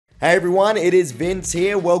Hey everyone, it is Vince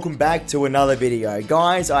here. Welcome back to another video.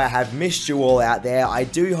 Guys, I have missed you all out there. I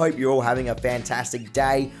do hope you're all having a fantastic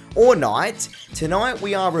day or night. Tonight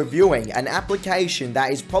we are reviewing an application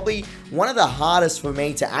that is probably one of the hardest for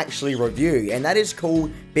me to actually review, and that is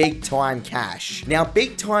called Big Time Cash. Now,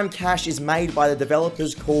 Big Time Cash is made by the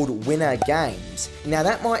developers called WINR Games. Now,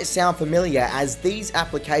 that might sound familiar as these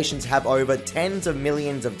applications have over tens of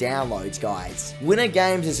millions of downloads, guys. WINR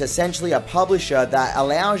Games is essentially a publisher that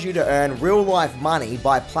allows you to earn real-life money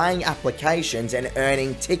by playing applications and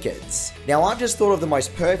earning tickets. Now, I've just thought of the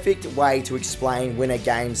most perfect way to explain WINR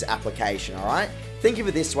Games application, alright? Think of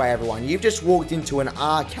it this way, everyone. You've just walked into an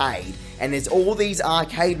arcade and there's all these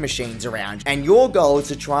arcade machines around, and your goal is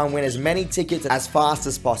to try and win as many tickets as fast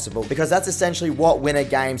as possible, because that's essentially what WINR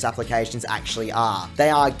Games applications actually are.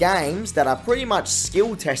 They are games that are pretty much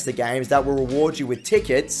skill tester games that will reward you with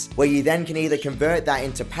tickets, where you then can either convert that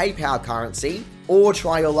into PayPal currency or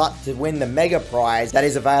try your luck to win the mega prize that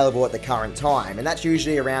is available at the current time, and that's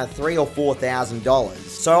usually around $3,000 or $4,000.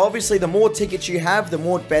 So obviously the more tickets you have, the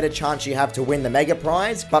more better chance you have to win the mega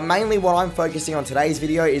prize, but mainly what I'm focusing on today's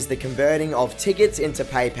video is the converting of tickets into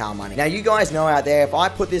PayPal money. Now, you guys know out there, if I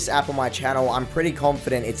put this app on my channel, I'm pretty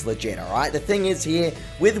confident it's legit, alright? The thing is here,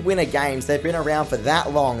 with WINR Games, they've been around for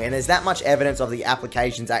that long, and there's that much evidence of the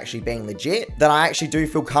applications actually being legit, that I actually do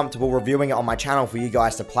feel comfortable reviewing it on my channel for you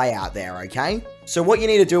guys to play out there, okay? So what you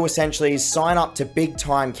need to do essentially is sign up to Big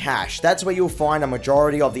Time Cash. That's where you'll find a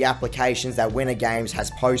majority of the applications that WINR Games has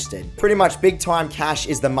posted. Pretty much Big Time Cash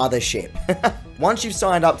is the mothership. Once you've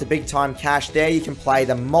signed up to Big Time Cash, there you can play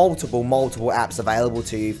the multiple apps available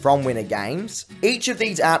to you from WINR Games. Each of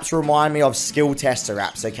these apps remind me of skill tester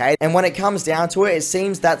apps, okay? And when it comes down to it, it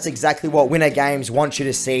seems that's exactly what WINR Games wants you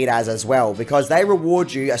to see it as well, because they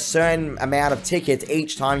reward you a certain amount of tickets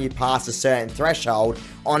each time you pass a certain threshold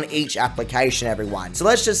on each application, everyone. So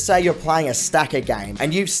let's just say you're playing a stacker game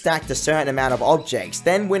and you've stacked a certain amount of objects,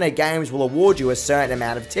 then WINR Games will award you a certain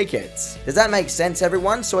amount of tickets. Does that make sense,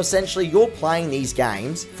 everyone? So essentially you're playing these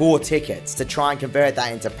games for tickets to try and convert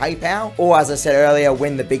that into PayPal, or as I said earlier,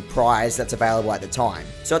 win the big prize that's available at the time.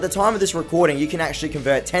 So at the time of this recording, you can actually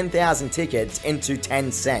convert 10,000 tickets into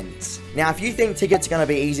 10 cents. Now, if you think tickets are going to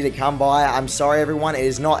be easy to come by, I'm sorry everyone, it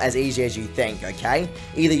is not as easy as you think, okay?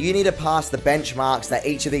 Either you need to pass the benchmarks that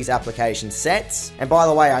each of these applications sets, and by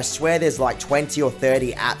the way, I swear there's like 20 or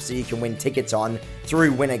 30 apps that you can win tickets on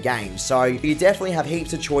through WINR Games, so you definitely have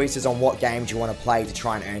heaps of choices on what games you want to play to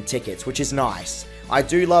try and earn tickets, which is nice. I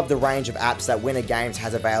do love the range of apps that WINR Games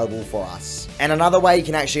has available for us. And another way you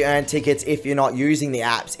can actually earn tickets if you're not using the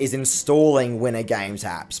apps is installing WINR Games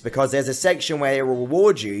apps, because there's a section where it will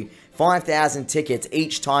reward you 5,000 tickets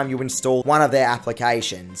each time you install one of their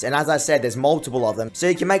applications. And as I said, there's multiple of them, so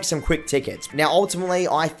you can make some quick tickets. Now, ultimately,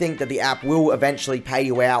 I think that the app will eventually pay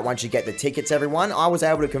you out once you get the tickets, everyone. I was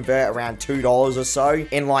able to convert around $2 or so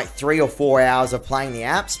in like 3 or 4 hours of playing the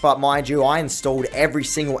apps, but mind you, I installed every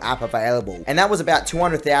single app available. And that was about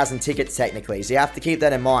 200,000 tickets technically, so you have to keep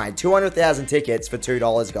that in mind. 200,000 tickets for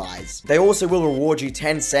 $2, guys. They also will reward you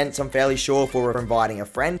 10 cents, I'm fairly sure, for inviting a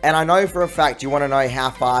friend. And I know for a fact you want to know how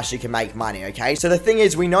fast you can make money, okay? So the thing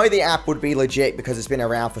is, we know the app would be legit because it's been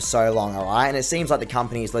around for so long, alright? And it seems like the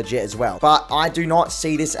company is legit as well. But I do not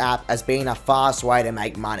see this app as being a fast way to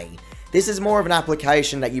make money. This is more of an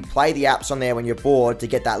application that you play the apps on there when you're bored to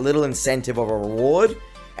get that little incentive of a reward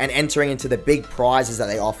and entering into the big prizes that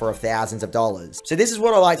they offer of thousands of dollars. So this is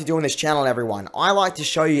what I like to do on this channel, everyone. I like to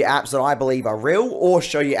show you apps that I believe are real, or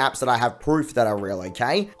show you apps that I have proof that are real,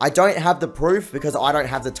 okay? I don't have the proof because I don't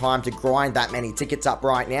have the time to grind that many tickets up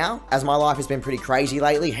right now, as my life has been pretty crazy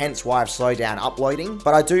lately, hence why I've slowed down uploading.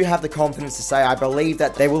 But I do have the confidence to say I believe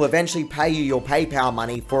that they will eventually pay you your PayPal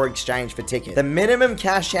money for exchange for tickets. The minimum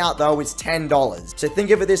cash out, though, is $10. So think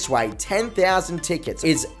of it this way, 10,000 tickets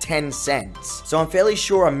is 10 cents. So I'm fairly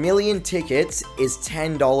sure a million tickets is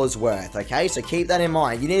 $10 worth, okay? So keep that in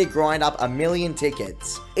mind. You need to grind up a million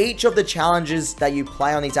tickets. Each of the challenges that you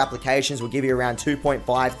play on these applications will give you around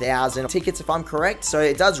 2.5 thousand tickets, if I'm correct. So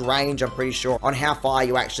it does range, I'm pretty sure, on how far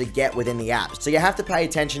you actually get within the app. So you have to pay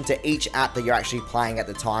attention to each app that you're actually playing at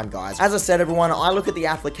the time, guys. As I said, everyone, I look at the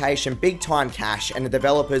application Big Time Cash and the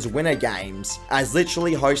developers WINR Games as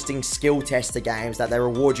literally hosting skill tester games that they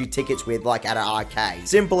reward you tickets with, like at an arcade.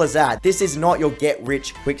 Simple as that. This is not your get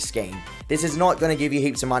rich quick scheme. This is not going to give you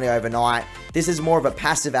heaps of money overnight. This is more of a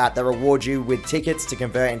passive app that rewards you with tickets to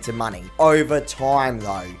convert into money. Over time,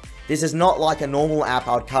 though. This is not like a normal app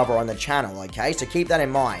I would cover on the channel, okay? So keep that in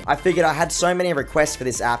mind. I figured I had so many requests for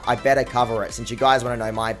this app, I better cover it since you guys want to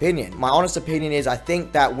know my opinion. My honest opinion is I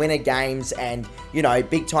think that WINR Games and, you know,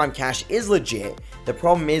 Big Time Cash is legit. The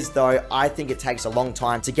problem is though, I think it takes a long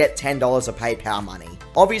time to get $10 of PayPal money.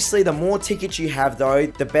 Obviously, the more tickets you have though,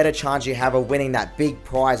 the better chance you have of winning that big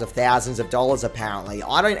prize of thousands of dollars apparently.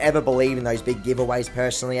 I don't ever believe in those big giveaways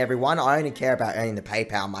personally, everyone. I only care about earning the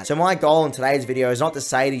PayPal money. So my goal in today's video is not to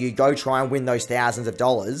say to you, go try and win those thousands of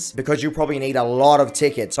dollars, because you'll probably need a lot of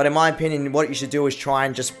tickets. But in my opinion, what you should do is try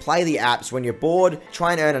and just play the apps when you're bored,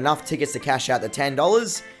 try and earn enough tickets to cash out the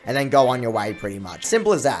 $10, and then go on your way pretty much.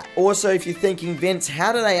 Simple as that. Also, if you're thinking, Vince,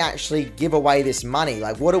 how do they actually give away this money?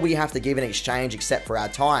 Like, what do we have to give in exchange except for our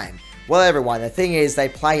time? Well, everyone, the thing is, they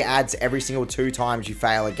play ads every single 2 times you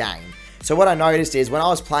fail a game. So what I noticed is when I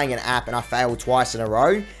was playing an app and I failed twice in a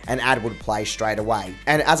row, an ad would play straight away.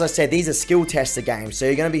 And as I said, these are skill tester games, so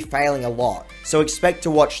you're going to be failing a lot. So expect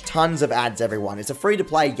to watch tons of ads, everyone. It's a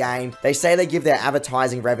free-to-play game. They say they give their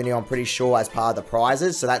advertising revenue, I'm pretty sure, as part of the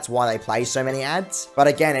prizes, so that's why they play so many ads. But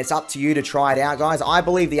again, it's up to you to try it out, guys. I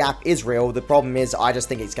believe the app is real. The problem is, I just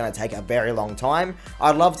think it's going to take a very long time.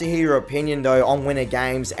 I'd love to hear your opinion, though, on winner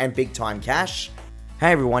games and big-time cash.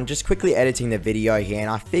 Hey everyone, just quickly editing the video here, and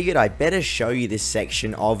I figured I'd better show you this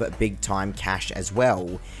section of big time cash as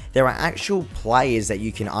well. There are actual players that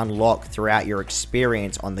you can unlock throughout your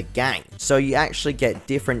experience on the game. So you actually get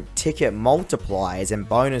different ticket multipliers and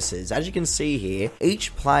bonuses. As you can see here,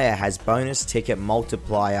 each player has bonus ticket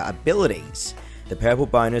multiplier abilities. The purple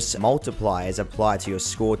bonus multipliers apply to your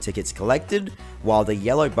score tickets collected, while the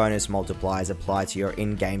yellow bonus multipliers apply to your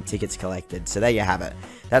in-game tickets collected. So there you have it.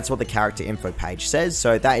 That's what the character info page says,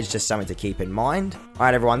 so that is just something to keep in mind.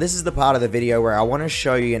 Alright everyone, this is the part of the video where I want to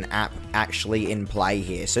show you an app actually in play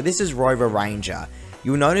here. So this is Rover Ranger.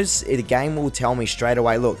 You'll notice the game will tell me straight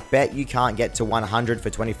away, look, bet you can't get to 100 for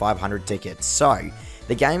 2,500 tickets. So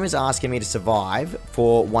the game is asking me to survive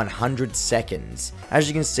for 100 seconds. As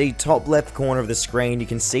you can see, top left corner of the screen, you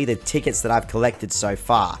can see the tickets that I've collected so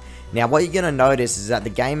far. Now, what you're going to notice is that the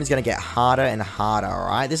game is going to get harder and harder,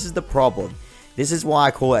 alright? This is the problem. This is why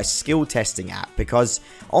I call it a skill testing app, because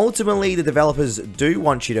ultimately the developers do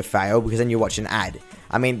want you to fail because then you watch an ad.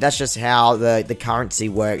 I mean, that's just how the currency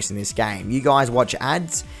works in this game. You guys watch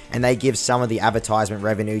ads and they give some of the advertisement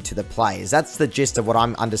revenue to the players. That's the gist of what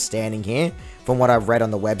I'm understanding here from what I've read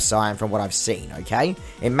on the website and from what I've seen, okay?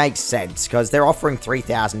 It makes sense because they're offering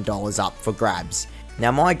 $3,000 up for grabs.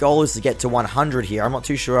 Now, my goal is to get to 100 here. I'm not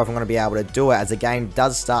too sure if I'm going to be able to do it, as the game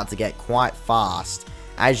does start to get quite fast,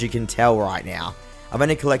 as you can tell right now. I've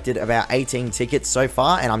only collected about 18 tickets so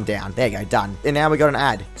far, and I'm down. There you go, done. And now we got an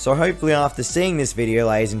ad. So hopefully after seeing this video,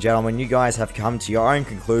 ladies and gentlemen, you guys have come to your own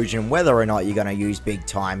conclusion whether or not you're going to use big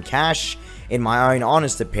time cash. In my own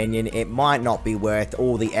honest opinion, it might not be worth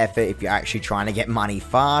all the effort if you're actually trying to get money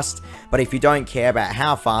fast. But if you don't care about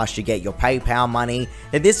how fast you get your PayPal money,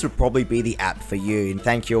 then this would probably be the app for you. And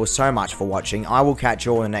thank you all so much for watching. I will catch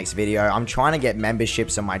you all in the next video. I'm trying to get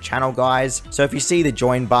memberships on my channel, guys. So if you see the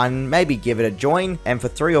join button, maybe give it a join. And for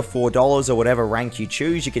 $3 or $4 or whatever rank you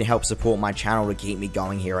choose, you can help support my channel to keep me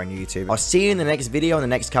going here on YouTube. I'll see you in the next video in the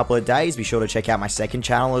next couple of days. Be sure to check out my second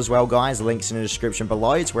channel as well, guys. Links in the description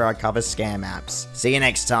below. It's where I cover scam apps. See you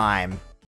next time.